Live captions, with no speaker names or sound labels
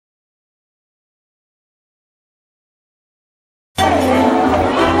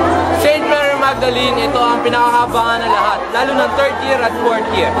Magdalene, ito ang pinakahabaan na lahat, lalo ng 3rd year at 4th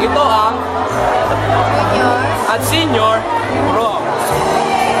year. Ito ang at senior prom.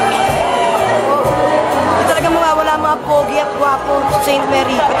 Ito talaga mawawala mga pogi at gwapo sa St.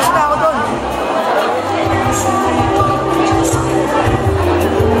 Mary. Patis na ako doon.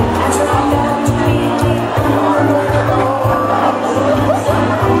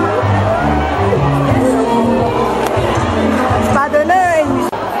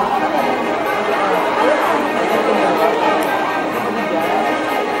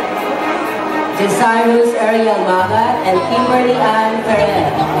 Cyrus Ariel Magat and Kimberly Ann Ferrer.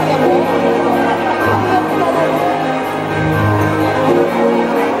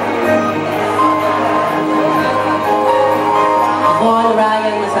 Von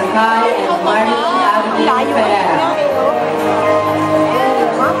Ryan Masangkay and Marnie Abigail Ferrer.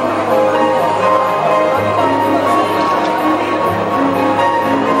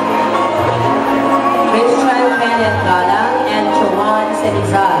 Christian Kenneth Galang and Chuan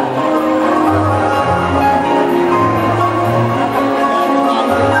Senizal.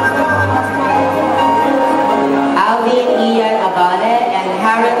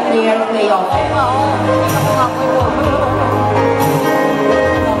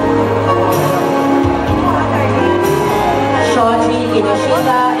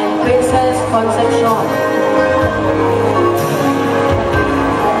 And Princess Concepcion.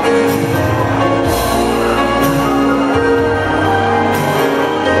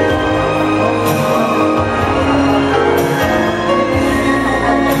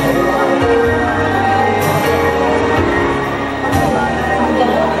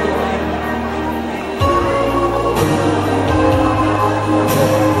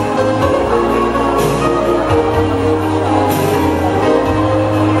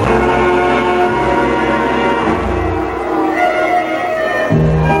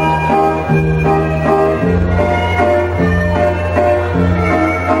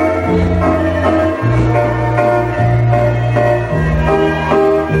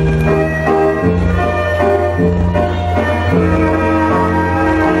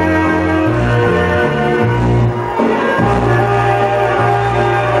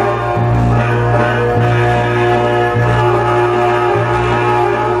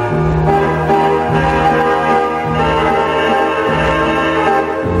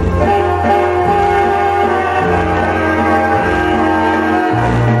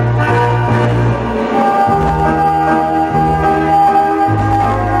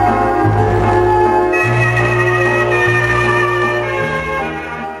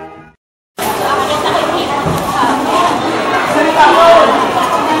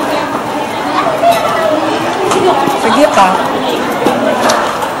 Sige ka.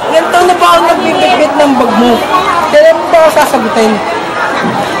 Ilan taon na ba ako nagbibit ng bag mo? Kailan mo ba ako sasagutin?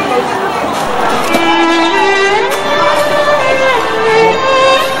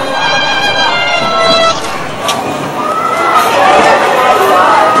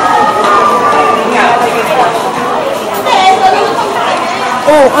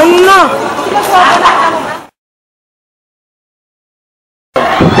 Oh, ano na?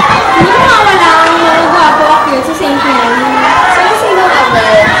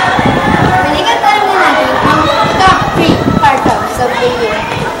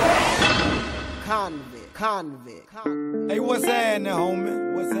 Hey, what's happening,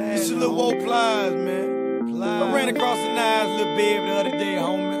 homie? What's happening? This is Lil Woe Plies, man. I ran across a nice little baby the other day,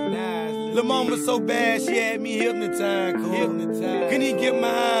 homie. Lil' mama so bad, she had me hypnotized, Couldn't even get my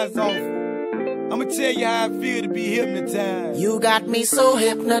eyes off her. I'ma tell you how I feel to be hypnotized. You got me so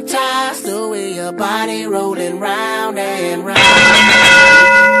hypnotized, the way your body rolling round and round.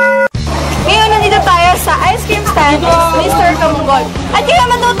 Ngayon, nandito tayo sa ice cream stand ni Mr. Kamunggol. At kaya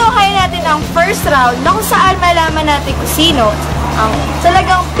matutukayan natin ang first round na kung saan malaman natin kung sino ang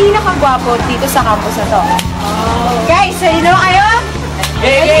talagang pinakagwapo dito sa campus na to. Guys, ready na ba kayo?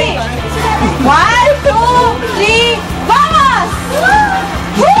 Ready? 1, 2, 3, vamos!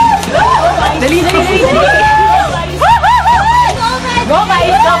 Dali, dali, dali, dali! Go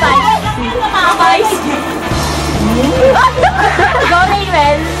guys, go guys! Go guys! Go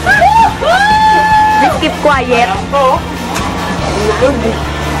Raymel! Please keep quiet.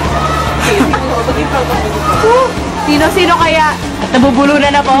 Sino-sino kaya?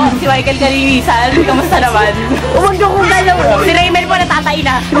 Nabubulunan na po si Michael Kalinisan. Kamusta naman? Huwag niyo kong galaw. Si Raymel po natatay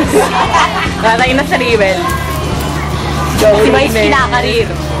na. Natatay na si Raymel. Si Vice kinakarir.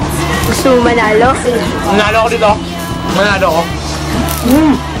 Gusto mo manalo? Manalo ako dito. Manalo ako.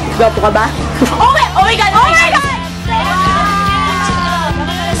 Gwapo ka ba? Oh my God! Oh my God!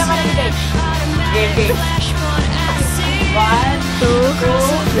 Game. 1,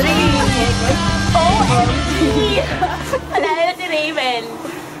 2, 3. Panalo na si Raven.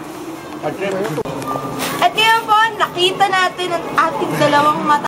 At ngayon po, nakita natin ang ating dalawang mata.